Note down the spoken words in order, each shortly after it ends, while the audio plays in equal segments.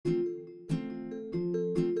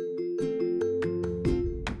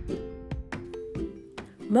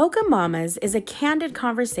Mocha Mamas is a candid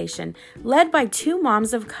conversation led by two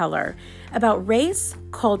moms of color about race,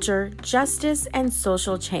 culture, justice, and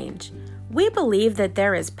social change. We believe that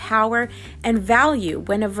there is power and value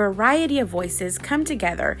when a variety of voices come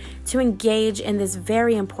together to engage in this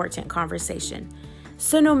very important conversation.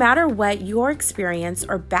 So no matter what your experience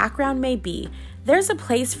or background may be, there's a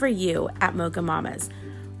place for you at Mocha Mamas.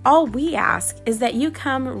 All we ask is that you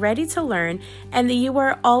come ready to learn and that you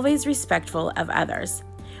are always respectful of others.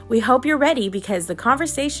 We hope you're ready because the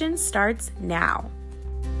conversation starts now.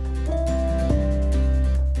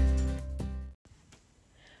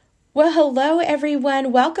 Well, hello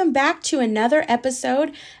everyone. Welcome back to another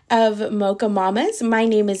episode of Mocha Mamas. My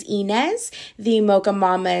name is Inez, the Mocha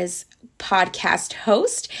Mamas podcast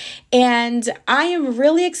host, and I am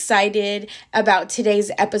really excited about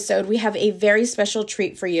today's episode. We have a very special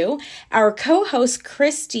treat for you. Our co-host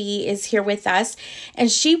Christy is here with us,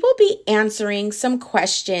 and she will be answering some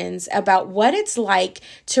questions about what it's like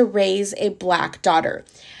to raise a Black daughter.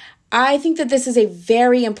 I think that this is a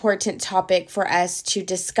very important topic for us to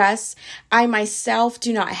discuss. I myself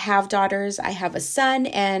do not have daughters. I have a son,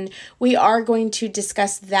 and we are going to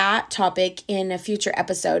discuss that topic in a future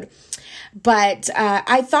episode. But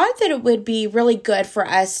I thought that it would be really good for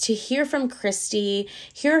us to hear from Christy,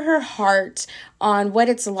 hear her heart on what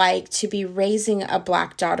it's like to be raising a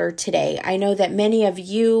Black daughter today. I know that many of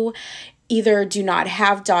you either do not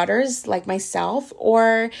have daughters like myself,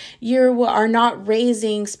 or you are not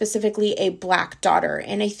raising specifically a Black daughter.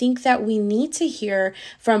 And I think that we need to hear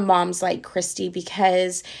from moms like Christy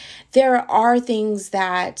because there are things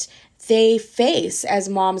that they face as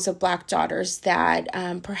moms of Black daughters that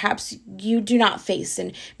perhaps you do not face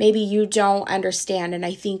and maybe you don't understand. And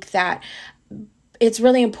I think that it's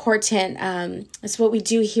really important. It's what we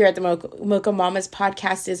do here at the Mocha Mamas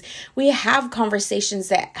podcast is we have conversations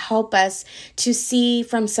that help us to see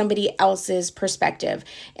from somebody else's perspective.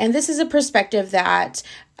 And this is a perspective that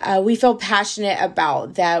we feel passionate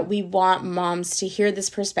about, that we want moms to hear this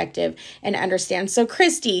perspective and understand. So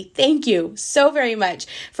Christy, thank you so very much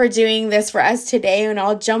for doing this for us today. And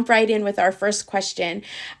I'll jump right in with our first question.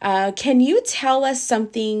 Can you tell us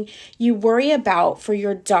something you worry about for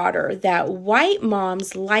your daughter that white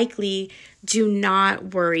moms likely do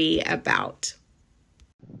not worry about?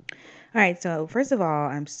 All right, so first of all,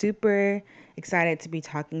 I'm super excited to be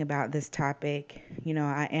talking about this topic. You know,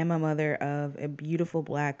 I am a mother of a beautiful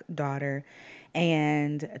Black daughter,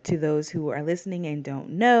 and to those who are listening and don't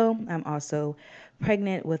know, I'm also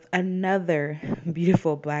pregnant with another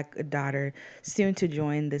beautiful Black daughter soon to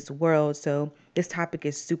join this world. So this topic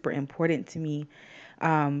is super important to me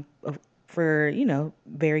for,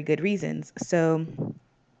 very good reasons. So,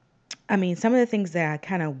 I mean, some of the things that I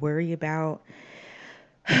kind of worry about,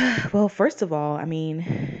 well, first of all, I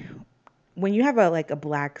mean, when you have a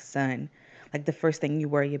Black son, like the first thing you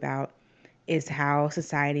worry about is how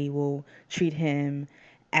society will treat him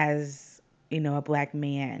as, a Black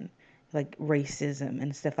man, like racism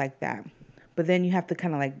and stuff like that. But then you have to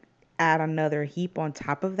kind of add another heap on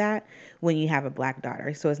top of that when you have a Black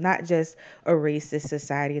daughter. So it's not just a racist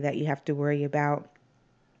society that you have to worry about,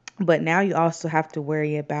 but now you also have to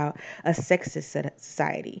worry about a sexist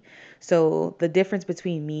society. So the difference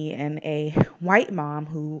between me and a white mom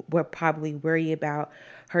who would probably worry about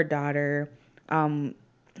her daughter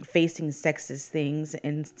facing sexist things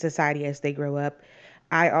in society as they grow up,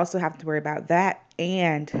 I also have to worry about that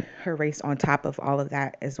and her race on top of all of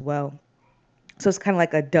that as well. So it's kind of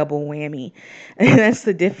like a double whammy. And that's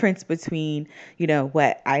the difference between,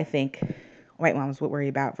 what I think white moms would worry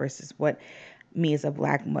about versus what me as a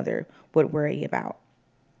Black mother would worry about.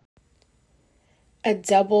 A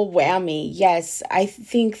double whammy. Yes, I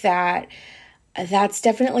think that that's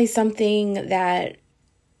definitely something that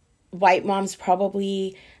white moms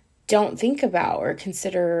probably don't think about or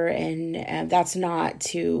consider, and that's not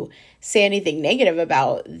to say anything negative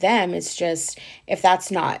about them. It's just if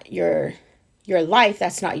that's not your life,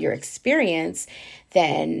 that's not your experience,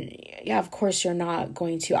 then yeah, of course you're not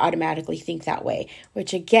going to automatically think that way,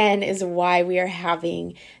 which again is why we are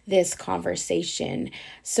having this conversation.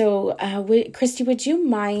 So Christy, would you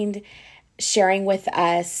mind sharing with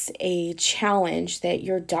us a challenge that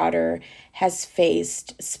your daughter has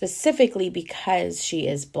faced specifically because she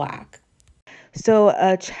is Black? So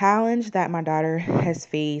a challenge that my daughter has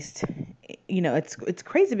faced, it's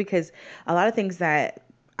crazy because a lot of things that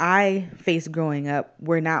I faced growing up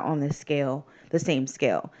were not on the same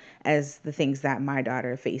scale as the things that my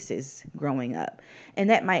daughter faces growing up. And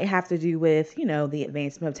that might have to do with, the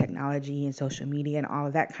advancement of technology and social media and all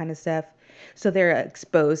of that kind of stuff. So they're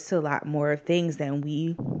exposed to a lot more things than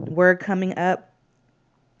we were coming up.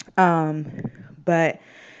 But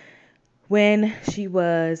when she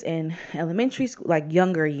was in elementary school, like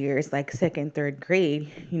younger years, like second, third grade,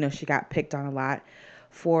 she got picked on a lot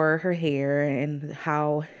for her hair and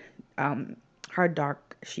um, how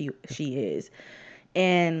dark she is.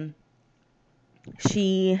 And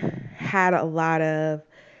she had a lot of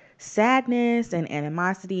sadness and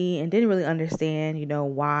animosity and didn't really understand,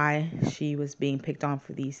 why she was being picked on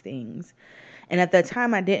for these things. And at the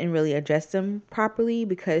time, I didn't really address them properly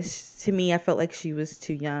because to me, I felt like she was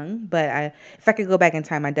too young. But if I could go back in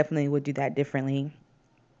time, I definitely would do that differently.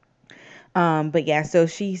 But yeah, so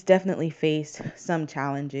she's definitely faced some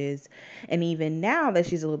challenges. And even now that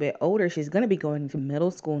she's a little bit older, she's going to be going to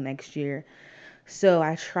middle school next year. So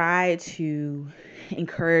I try to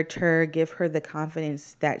encourage her, give her the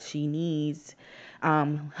confidence that she needs,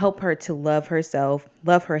 help her to love herself,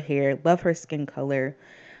 love her hair, love her skin color.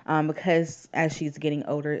 Because as she's getting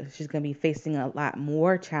older, she's going to be facing a lot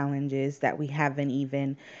more challenges that we haven't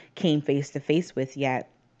even came face to face with yet.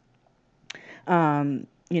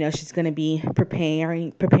 She's going to be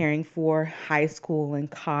preparing for high school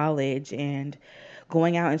and college and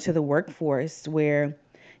going out into the workforce where,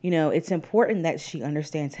 it's important that she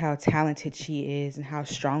understands how talented she is and how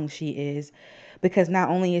strong she is, because not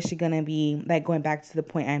only is she going to be, like, going back to the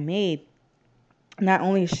point I made, not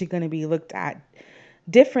only is she going to be looked at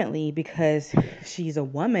differently because she's a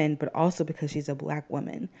woman, but also because she's a Black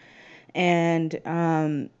woman. And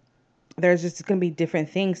there's just going to be different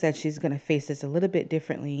things that she's going to face that's a little bit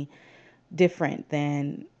different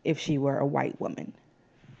than if she were a white woman.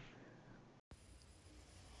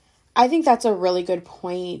 I think that's a really good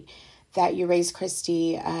point that you raised,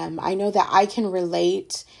 Christy. I know that I can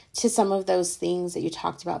relate to some of those things that you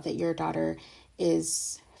talked about that your daughter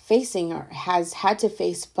is facing or has had to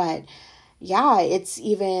face, but yeah, it's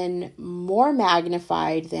even more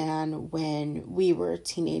magnified than when we were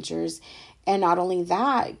teenagers. And not only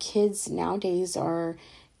that, kids nowadays are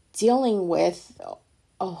dealing with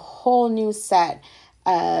a whole new set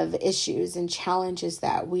of issues and challenges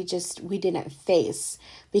that we didn't face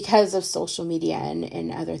because of social media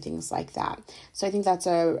and other things like that. So I think that's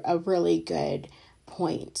a really good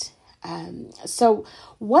point. So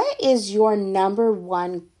what is your number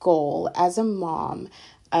one goal as a mom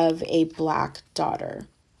of a Black daughter?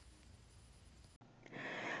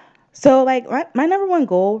 So, like, my number one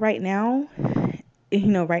goal right now,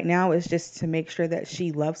 is just to make sure that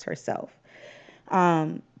she loves herself.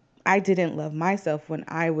 I didn't love myself when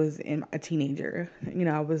I was a teenager.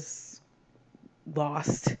 I was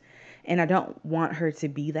lost. And I don't want her to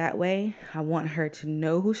be that way. I want her to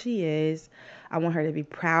know who she is. I want her to be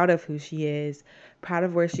proud of who she is, proud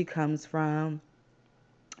of where she comes from.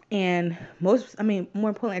 And more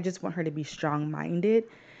importantly, I just want her to be strong-minded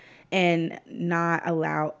and not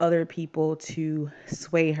allow other people to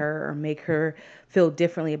sway her or make her feel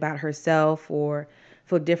differently about herself or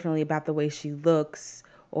feel differently about the way she looks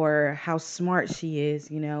or how smart she is,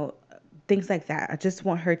 things like that. I just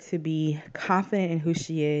want her to be confident in who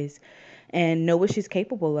she is and know what she's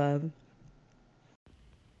capable of.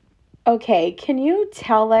 Okay, can you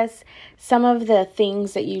tell us some of the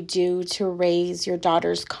things that you do to raise your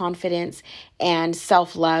daughter's confidence and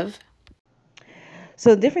self-love?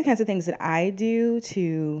 So different kinds of things that I do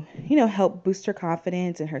to, help boost her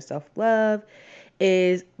confidence and her self-love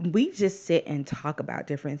is we just sit and talk about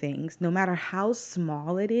different things, no matter how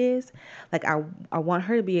small it is. Like I want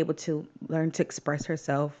her to be able to learn to express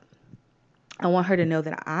herself. I want her to know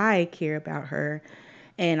that I care about her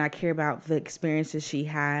and I care about the experiences she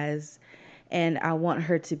has. And I want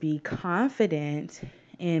her to be confident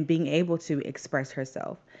in being able to express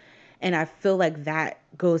herself. And I feel like that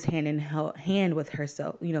goes hand in hand with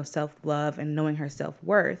herself, self-love and knowing her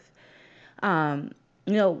self-worth. One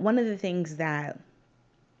of the things that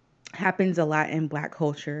happens a lot in Black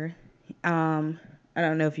culture, I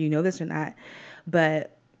don't know if you know this or not,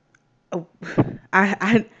 but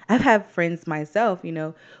I've had friends myself,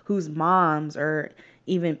 whose moms or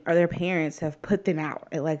their parents have put them out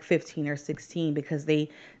at like 15 or 16 because they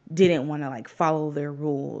didn't want to like follow their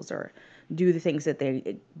rules or do the things that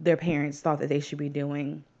their parents thought that they should be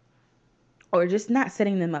doing, or just not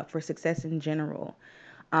setting them up for success in general.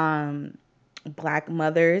 Black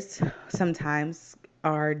mothers sometimes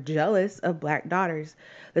are jealous of Black daughters.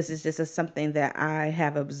 This is just something that I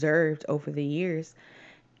have observed over the years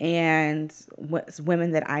and what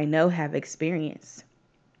women that I know have experienced.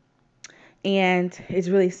 And it's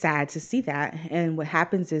really sad to see that. And what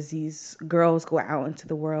happens is these girls go out into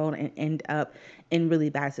the world and end up in really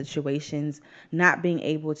bad situations, not being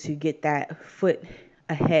able to get that foot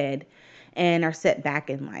ahead and are set back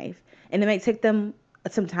in life. And it may take them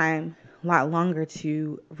some time a lot longer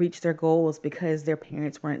to reach their goals because their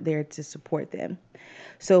parents weren't there to support them.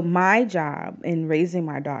 So my job in raising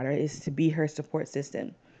my daughter is to be her support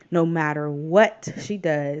system. No matter what she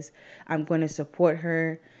does, I'm going to support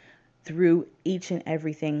her through each and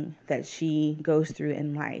everything that she goes through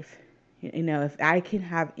in life. You know, if I can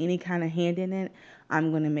have any kind of hand in it,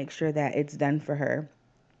 I'm going to make sure that it's done for her.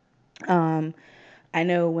 Um, I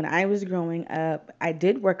know when I was growing up, I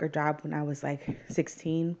did work a job when I was like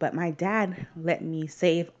 16, but my dad let me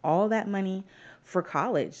save all that money for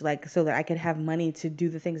college, like so that I could have money to do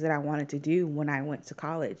the things that I wanted to do when I went to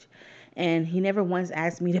college. And he never once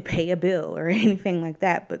asked me to pay a bill or anything like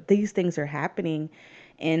that, but these things are happening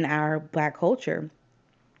in our Black culture.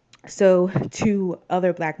 So, to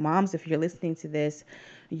other Black moms, if you're listening to this,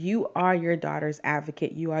 you are your daughter's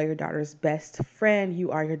advocate. You are your daughter's best friend.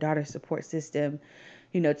 You are your daughter's support system,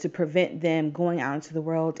 you know, to prevent them going out into the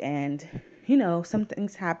world. And, you know, some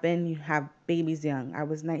things happen. You have babies young. I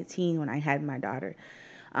was 19 when I had my daughter.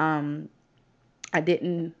 I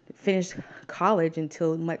didn't finish college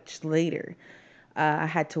until much later. I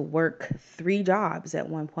had to work 3 jobs at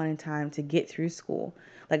one point in time to get through school.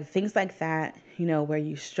 Like things like that, you know, where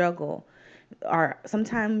you struggle are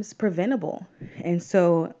sometimes preventable. And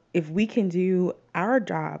so if we can do our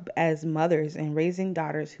job as mothers and raising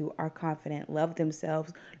daughters who are confident, love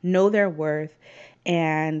themselves, know their worth,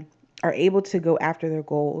 and are able to go after their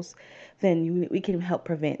goals, then we can help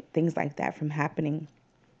prevent things like that from happening.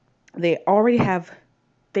 They already have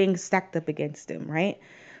things stacked up against them, right?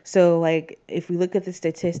 So, like, if we look at the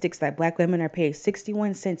statistics, that Black women are paid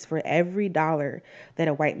 61 cents for every dollar that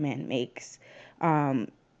a white man makes.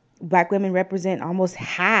 Black women represent almost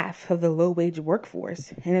half of the low wage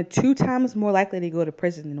workforce and are 2 times more likely to go to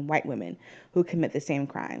prison than white women who commit the same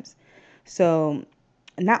crimes. So,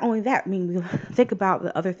 not only that, I mean, we think about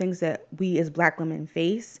the other things that we as Black women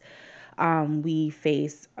face. We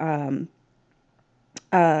face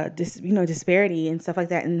disparity and stuff like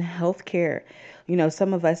that in healthcare. You know,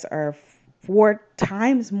 some of us are 4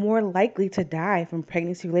 times more likely to die from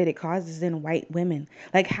pregnancy related causes than white women.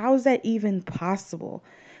 Like, how is that even possible?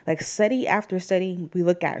 Like, study after study we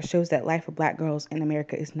look at shows that life of Black girls in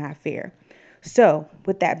America is not fair. So,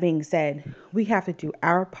 with that being said, we have to do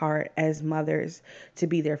our part as mothers to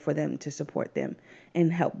be there for them, to support them,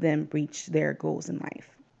 and help them reach their goals in life.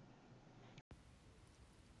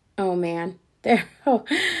 Oh man,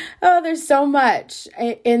 there's so much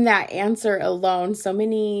in that answer alone. So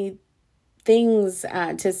many things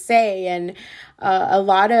to say, and a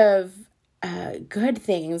lot of good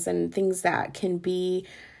things and things that can be,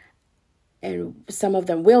 and some of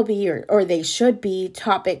them will be, or they should be,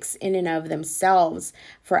 topics in and of themselves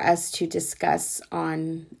for us to discuss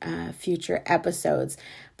on future episodes.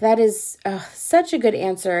 But that is such a good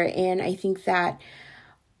answer, and I think that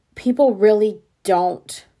people really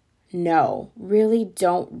don't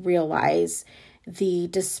realize the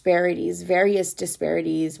disparities, various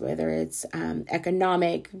disparities, whether it's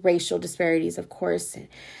economic, racial disparities, of course,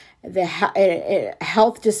 the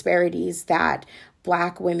health disparities that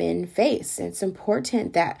Black women face. It's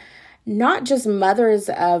important that not just mothers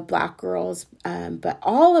of Black girls, but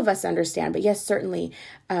all of us understand, but yes, certainly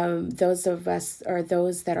those of us, or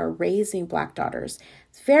those that are raising Black daughters,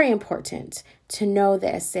 it's very important to know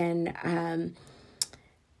this. And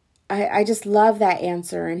I just love that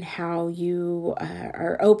answer, and how you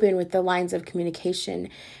are open with the lines of communication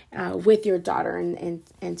with your daughter,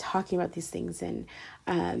 and talking about these things. And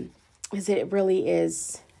because it really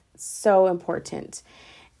is so important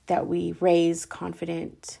that we raise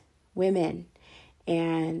confident women,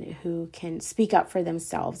 and who can speak up for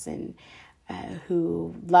themselves, and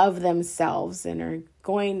who love themselves and are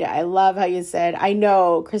going to, I love how you said, I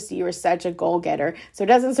know, Christy, you were such a goal getter, so it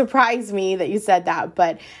doesn't surprise me that you said that,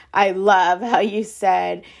 but I love how you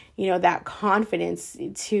said, you know, that confidence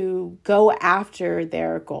to go after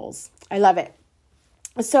their goals. I love it.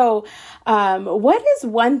 So, what is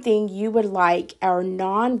one thing you would like our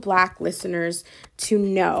non-Black listeners to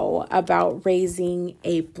know about raising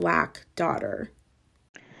a Black daughter?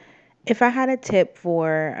 If I had a tip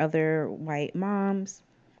for other white moms,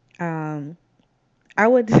 I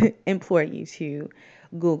would implore you to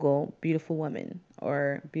Google beautiful women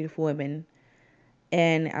or beautiful women,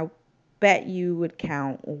 and I bet you would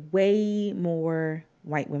count way more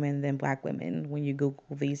white women than Black women when you Google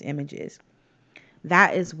these images.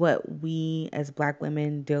 That is what we as Black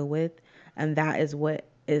women deal with, and that is what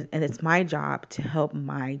is, and it's my job to help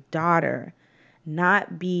my daughter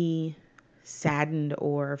not be saddened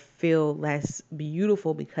or feel less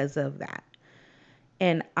beautiful because of that.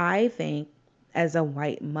 And I think as a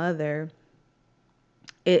white mother,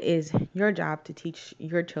 it is your job to teach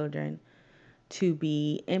your children to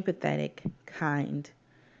be empathetic, kind,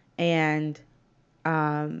 and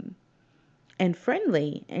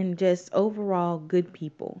friendly, and just overall good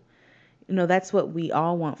people. That's what we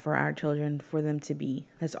all want for our children, for them to be.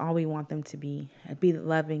 That's all we want them to be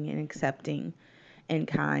loving and accepting and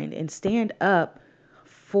kind, and stand up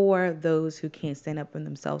for those who can't stand up for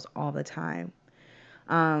themselves all the time.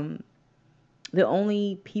 The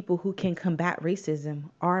only people who can combat racism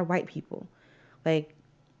are white people. Like,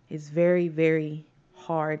 it's very, very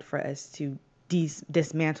hard for us to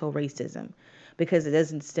dismantle racism because it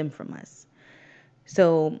doesn't stem from us.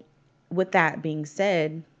 So with that being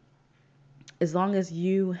said, as long as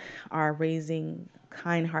you are raising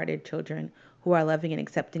kind-hearted children who are loving and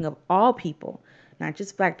accepting of all people, not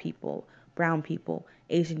just Black people, brown people,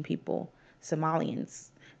 Asian people, Somalians,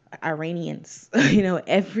 Iranians,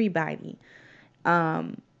 everybody,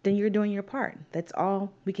 then you're doing your part. That's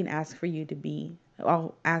all we can ask for you to be.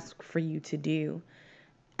 I'll ask for you to do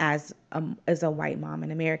as a white mom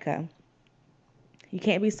in America. You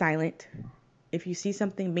can't be silent. If you see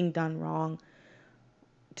something being done wrong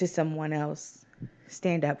to someone else,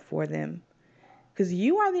 stand up for them. Because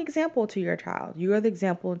you are the example to your child. You are the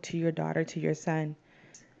example to your daughter, to your son.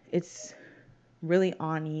 It's really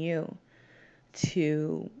on you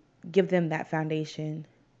to give them that foundation,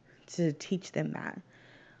 to teach them that.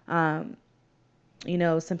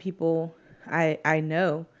 Some people I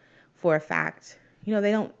know for a fact,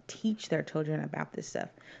 they don't teach their children about this stuff.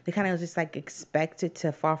 They kind of just like expect it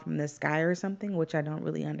to fall from the sky or something, which I don't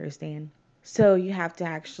really understand. So you have to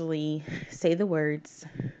actually say the words.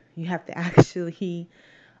 You have to actually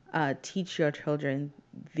teach your children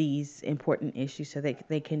these important issues so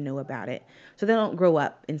they can know about it. So they don't grow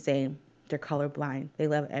up and say they're colorblind. They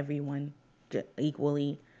love everyone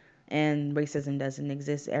equally, and racism doesn't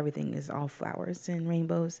exist. Everything is all flowers and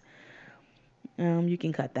rainbows. You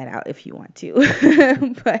can cut that out if you want to,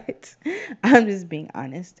 but I'm just being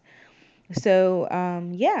honest. So,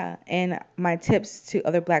 yeah, and my tips to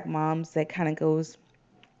other Black moms, that kind of goes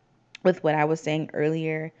with what I was saying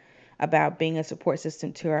earlier about being a support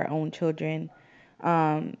system to our own children.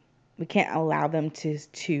 We can't allow them to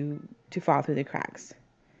fall through the cracks.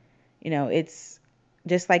 It's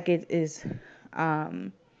just like it is,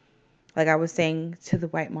 like I was saying to the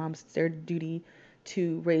white moms, it's their duty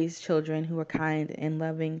to raise children who are kind and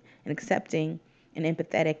loving and accepting and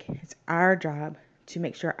empathetic. It's our job to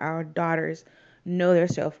make sure our daughters know their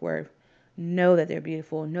self-worth, know that they're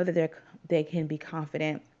beautiful, know that they can be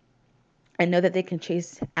confident, and know that they can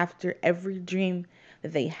chase after every dream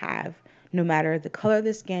that they have, no matter the color of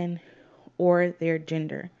the skin or their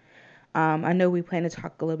gender. I know we plan to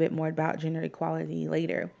talk a little bit more about gender equality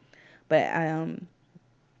later, but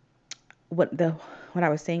what I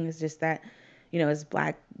was saying is just that, as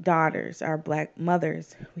Black daughters, our Black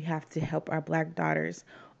mothers, we have to help our Black daughters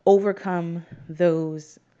overcome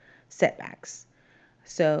those setbacks.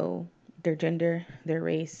 So their gender, their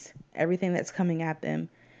race, everything that's coming at them,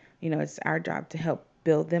 it's our job to help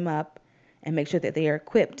build them up and make sure that they are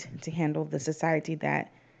equipped to handle the society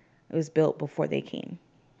that was built before they came.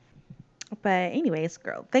 But anyways,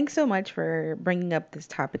 girl, thanks so much for bringing up this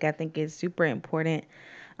topic. I think it's super important.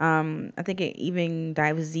 I think it even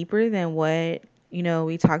dives deeper than what,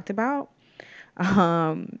 we talked about.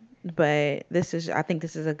 But I think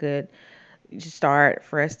this is a good start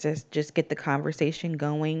for us to just get the conversation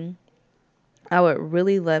going. I would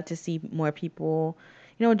really love to see more people,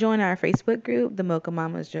 join our Facebook group, the Mocha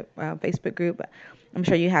Mamas Facebook group. I'm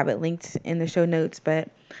sure you have it linked in the show notes, but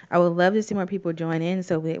I would love to see more people join in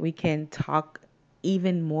so that we can talk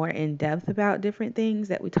even more in depth about different things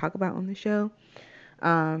that we talk about on the show.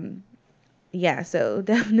 Yeah, so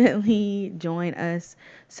definitely join us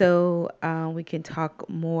so we can talk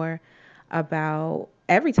more about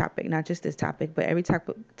every topic, not just this topic, but every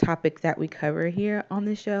topic that we cover here on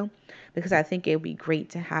the show, because I think it would be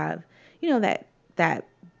great to have, that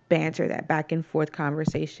banter, that back and forth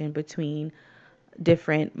conversation between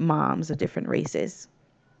different moms of different races.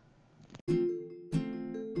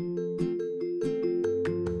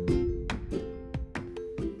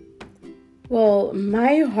 Well,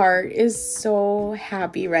 my heart is so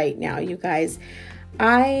happy right now, you guys.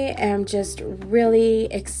 I am just really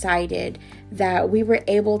excited that we were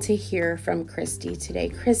able to hear from Christy today.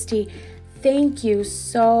 Christy, thank you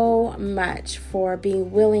so much for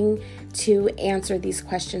being willing to answer these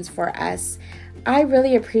questions for us. I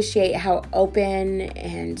really appreciate how open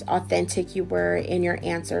and authentic you were in your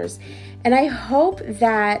answers. And I hope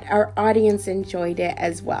that our audience enjoyed it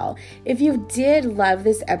as well. If you did love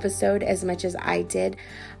this episode as much as I did,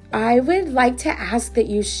 I would like to ask that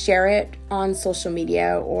you share it on social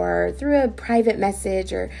media or through a private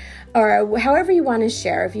message or however you want to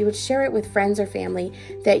share. If you would share it with friends or family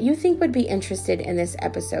that you think would be interested in this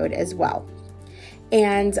episode as well.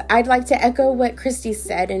 And I'd like to echo what Christy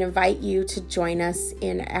said and invite you to join us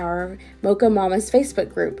in our Mocha Mamas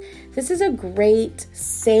Facebook group. This is a great,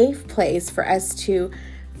 safe place for us to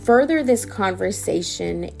further this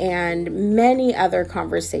conversation and many other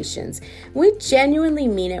conversations. We genuinely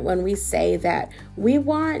mean it when we say that we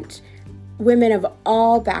want women of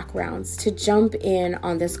all backgrounds to jump in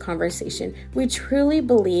on this conversation. We truly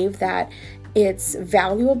believe that it's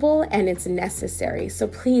valuable and it's necessary. So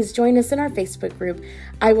please join us in our Facebook group.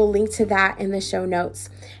 I will link to that in the show notes.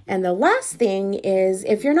 And the last thing is,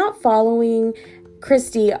 if you're not following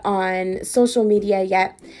Christy on social media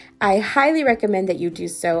yet, I highly recommend that you do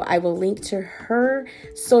so. I will link to her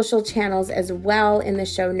social channels as well in the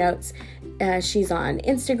show notes. She's on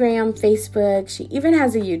Instagram, Facebook. She even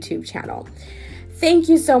has a YouTube channel. Thank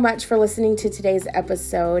you so much for listening to today's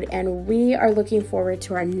episode, and we are looking forward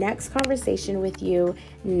to our next conversation with you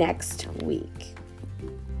next week.